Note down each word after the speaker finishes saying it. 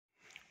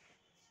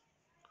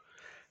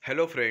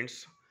Hello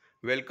friends,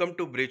 welcome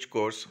to Bridge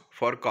course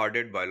for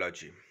Chordate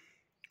Biology.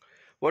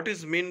 What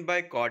is meant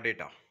by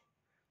chordata?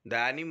 The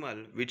animal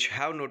which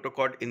have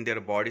notochord in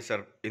their bodies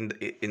or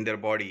in their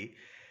body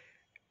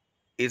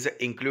is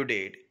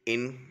included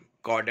in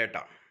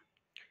chordata,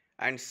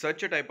 and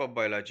such a type of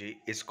biology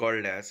is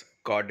called as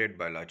chordate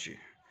biology.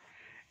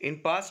 In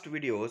past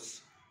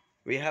videos,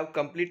 we have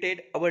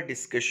completed our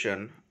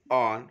discussion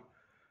on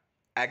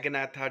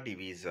Agnatha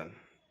division,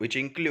 which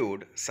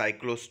include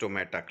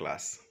Cyclostomata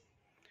class.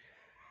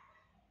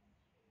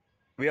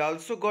 We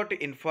also got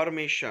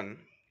information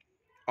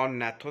on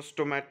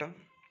Gnathostomata,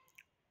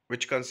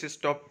 which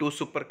consists of two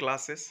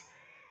superclasses,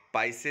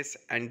 Pisces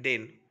and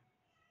then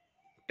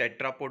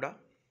Tetrapoda.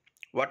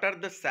 What are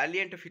the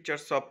salient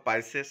features of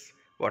Pisces?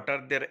 What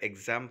are their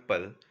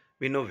example?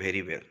 We know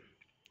very well.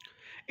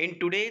 In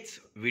today's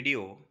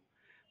video,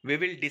 we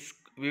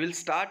will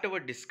start our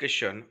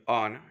discussion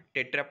on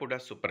Tetrapoda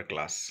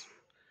superclass.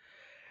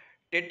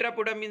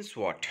 Tetrapoda means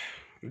what?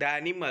 The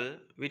animal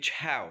which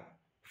have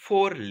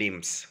four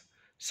limbs.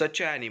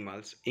 Such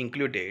animals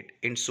included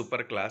in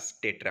superclass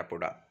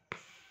Tetrapoda.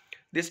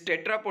 This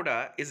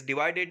tetrapoda is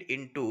divided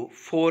into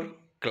four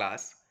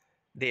classes.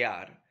 They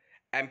are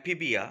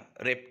Amphibia,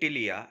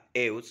 Reptilia,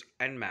 Aves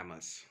and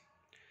Mammals.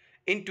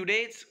 In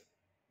today's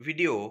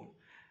video,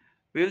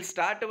 we will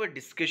start our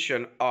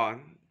discussion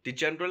on the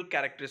general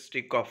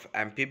characteristic of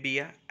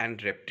Amphibia and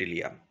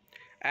Reptilia.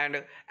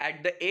 And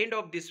at the end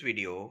of this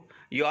video,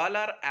 you all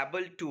are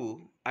able to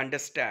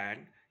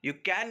understand, you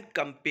can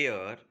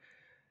compare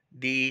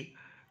the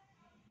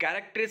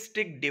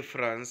characteristic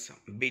difference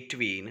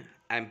between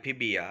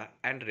Amphibia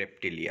and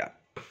Reptilia.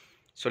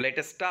 So let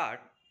us start.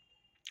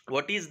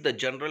 What is the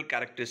general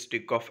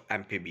characteristic of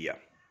Amphibia?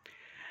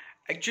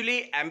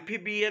 Actually,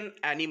 amphibian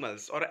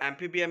animals or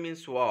amphibia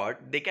means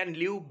what? They can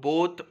live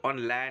both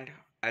on land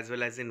as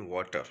well as in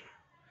water.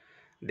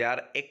 They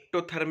are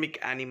ectothermic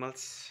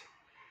animals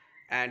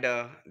and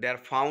they are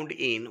found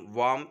in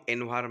warm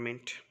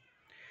environment.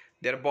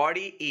 Their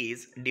body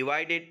is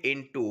divided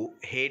into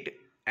head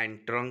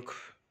and trunk.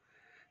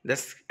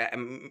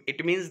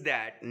 It means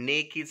that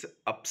neck is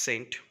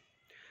absent.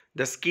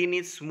 The skin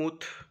is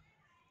smooth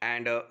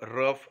and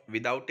rough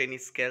without any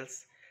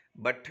scales,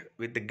 but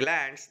with the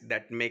glands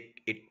that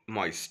make it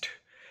moist.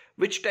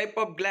 Which type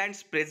of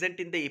glands present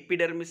in the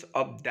epidermis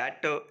of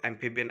that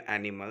amphibian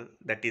animal?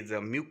 That is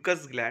a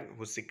mucus gland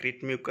who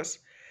secrete mucus,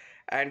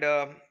 and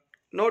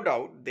no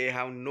doubt they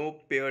have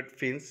no paired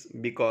fins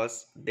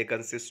because they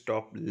consist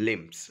of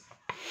limbs.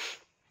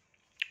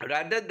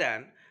 Rather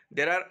than,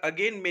 there are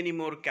again many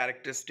more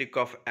characteristics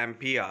of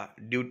amphibia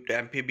due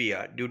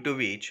to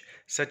which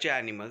such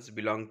animals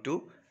belong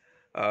to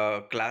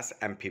class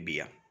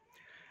Amphibia.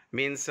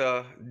 Means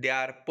they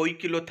are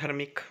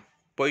poikilothermic.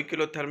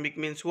 Poikilothermic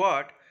means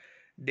what?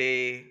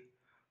 They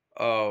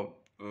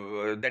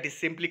that is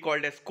simply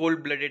called as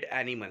cold-blooded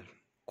animal.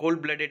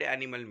 Cold-blooded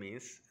animal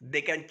means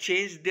they can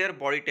change their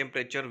body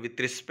temperature with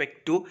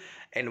respect to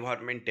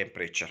environment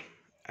temperature.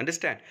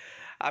 Understand?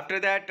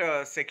 After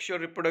that, sexual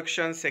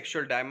reproduction,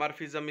 sexual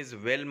dimorphism is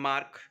well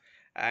marked,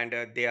 and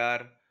they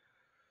are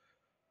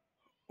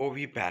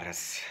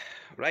oviparous,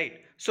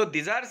 right? So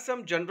these are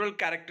some general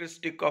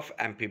characteristic of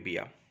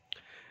Amphibia.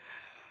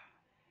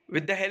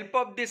 With the help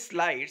of these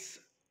slides,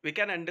 we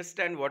can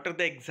understand what are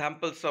the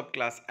examples of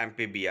class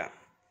Amphibia.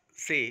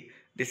 See,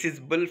 this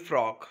is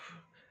bullfrog,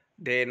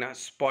 then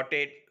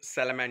spotted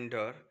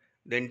salamander,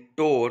 then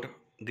toad,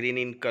 green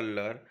in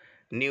color,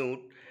 newt.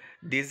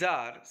 These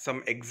are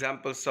some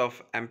examples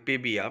of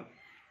Amphibia.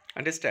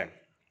 Understand?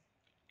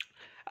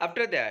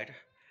 After that,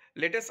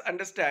 let us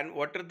understand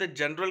what are the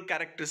general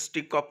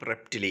characteristic of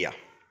Reptilia.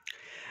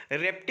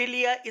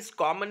 Reptilia is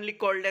commonly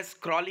called as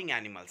crawling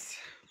animals.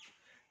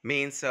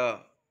 Means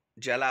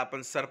ज्याला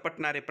आपण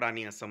सरपटणारे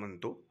प्राणी असं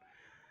म्हणतो.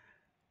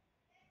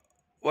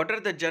 What are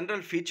the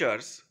general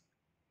features?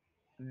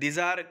 These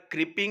are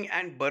creeping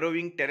and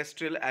burrowing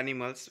terrestrial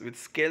animals with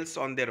scales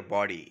on their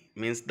body.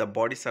 Means the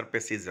body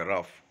surface is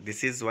rough.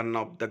 This is one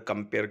of the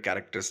compare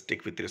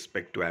characteristic with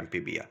respect to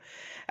Amphibia.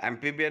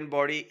 Amphibian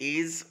body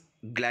is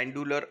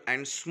glandular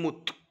and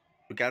smooth.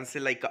 You can say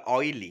like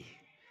oily.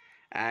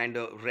 And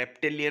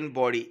reptilian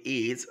body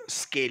is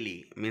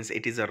scaly, means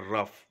it is a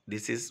rough.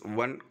 This is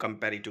one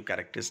comparative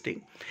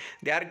characteristic.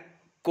 They are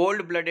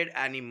cold blooded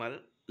animal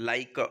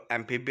like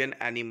amphibian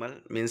animal,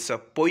 means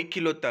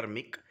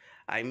poikilothermic.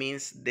 I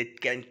means they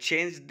can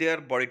change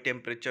their body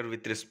temperature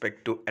with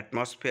respect to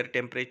atmosphere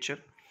temperature.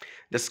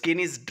 The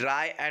skin is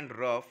dry and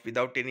rough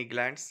without any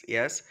glands,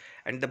 yes,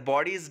 and the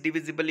body is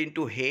divisible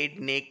into head,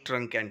 neck,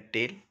 trunk and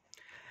tail.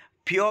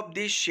 Few of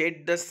these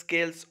shed the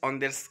scales on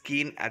their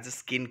skin as a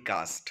skin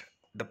cast.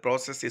 The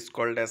process is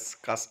called as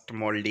cast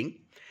molding.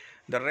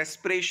 The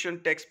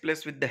respiration takes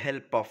place with the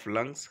help of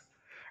lungs.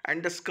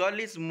 And the skull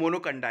is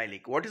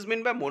monocondylic. What is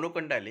meant by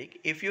monocondylic?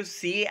 If you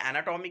see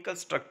anatomical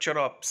structure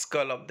of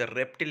skull of the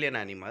reptilian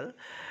animal,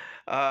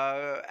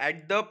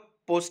 at the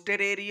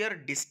posterior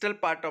distal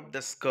part of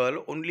the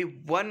skull, only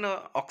one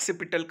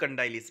occipital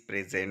condyle is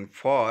present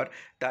for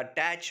the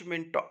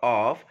attachment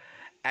of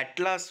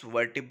atlas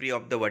vertebrae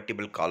of the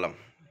vertebral column.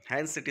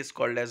 Hence, it is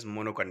called as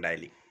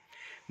monocondyly.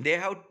 They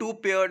have two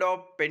paired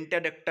of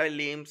pentadactyl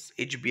limbs,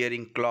 each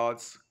bearing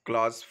claws.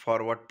 Claws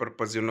for what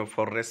purpose?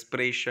 For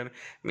respiration.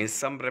 Means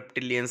some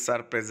reptilians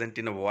are present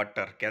in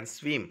water, can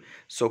swim.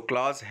 So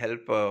claws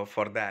help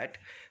for that.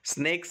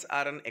 Snakes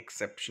are an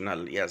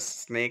exceptional. Yes,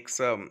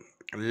 snakes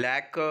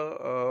lack,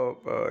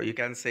 you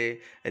can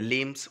say,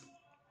 limbs,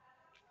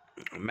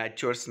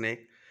 mature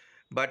snake.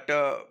 But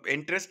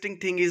interesting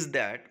thing is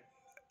that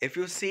if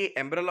you see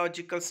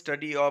embryological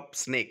study of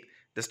snake,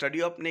 the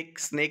study of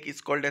snake is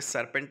called as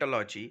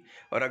serpentology.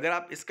 और अगर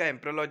आप इसका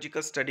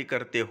embryological study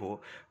करते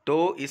हो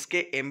तो इसके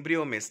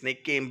embryo में,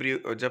 snake के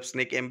एम्ब्रियो, जब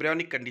स्नेक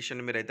एम्ब्रियोनिक कंडीशन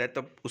में रहता है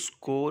तब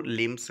उसको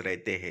लिम्स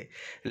रहते हैं.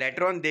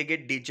 Later on they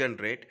get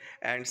degenerate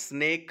and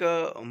snake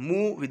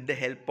move with the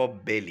help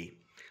of belly.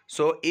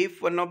 So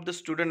if one of the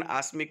student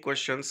asks me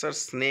questions, sir,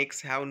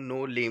 snakes have no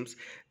limbs,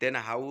 then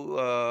how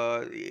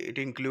it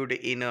include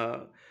in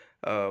a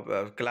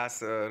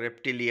class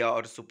reptilia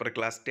or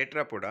superclass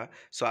tetrapoda?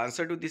 So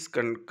answer to this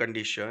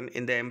condition,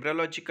 in the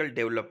embryological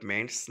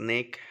development,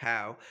 snake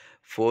have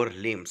four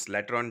limbs.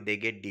 Later on, they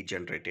get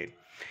degenerated.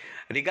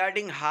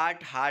 Regarding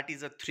heart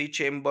is a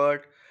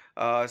three-chambered.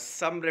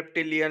 Some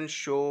reptilians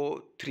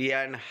show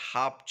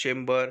 3.5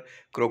 chamber.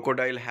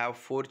 Crocodile have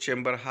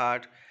four-chamber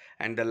heart,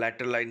 and the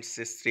lateral line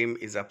system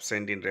is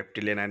absent in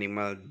reptilian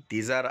animal.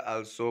 These are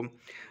also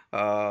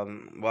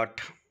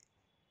what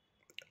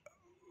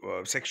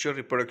sexual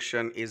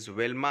reproduction is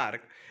well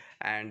marked,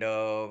 and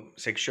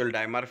sexual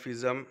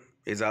dimorphism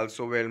is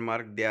also well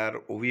marked. They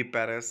are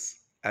oviparous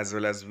as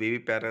well as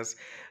viviparous.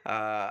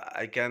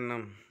 I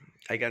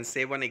can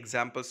say one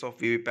examples of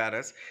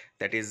viviparous,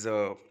 that is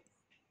you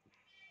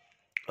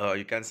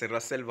can say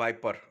Russell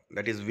viper,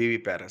 that is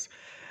viviparous.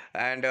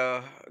 And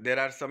there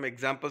are some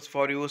examples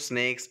for you: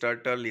 snakes,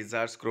 turtle,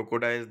 lizards,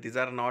 crocodiles. These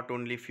are not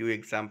only few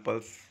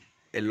examples,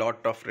 a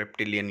lot of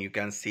reptilian you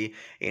can see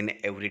in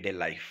everyday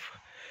life.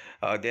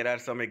 There are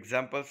some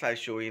examples I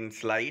show in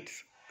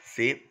slides.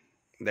 See,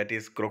 that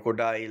is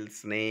crocodile,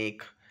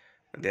 snake,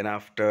 then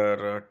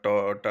after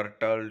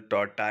turtle,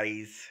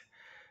 tortoise,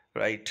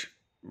 right,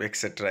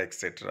 etc,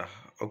 etc.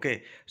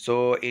 Okay,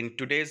 so in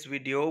today's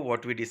video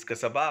what we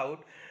discuss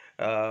about,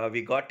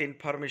 we got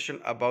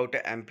information about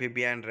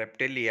amphibia and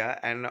reptilia,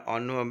 and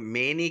on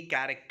many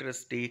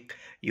characteristic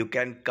you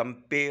can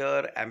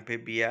compare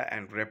amphibia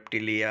and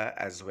reptilia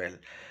as well.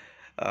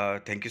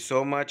 Thank you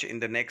so much. In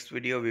the next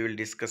video we will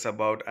discuss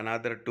about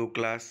another two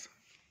class.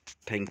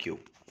 Thank you.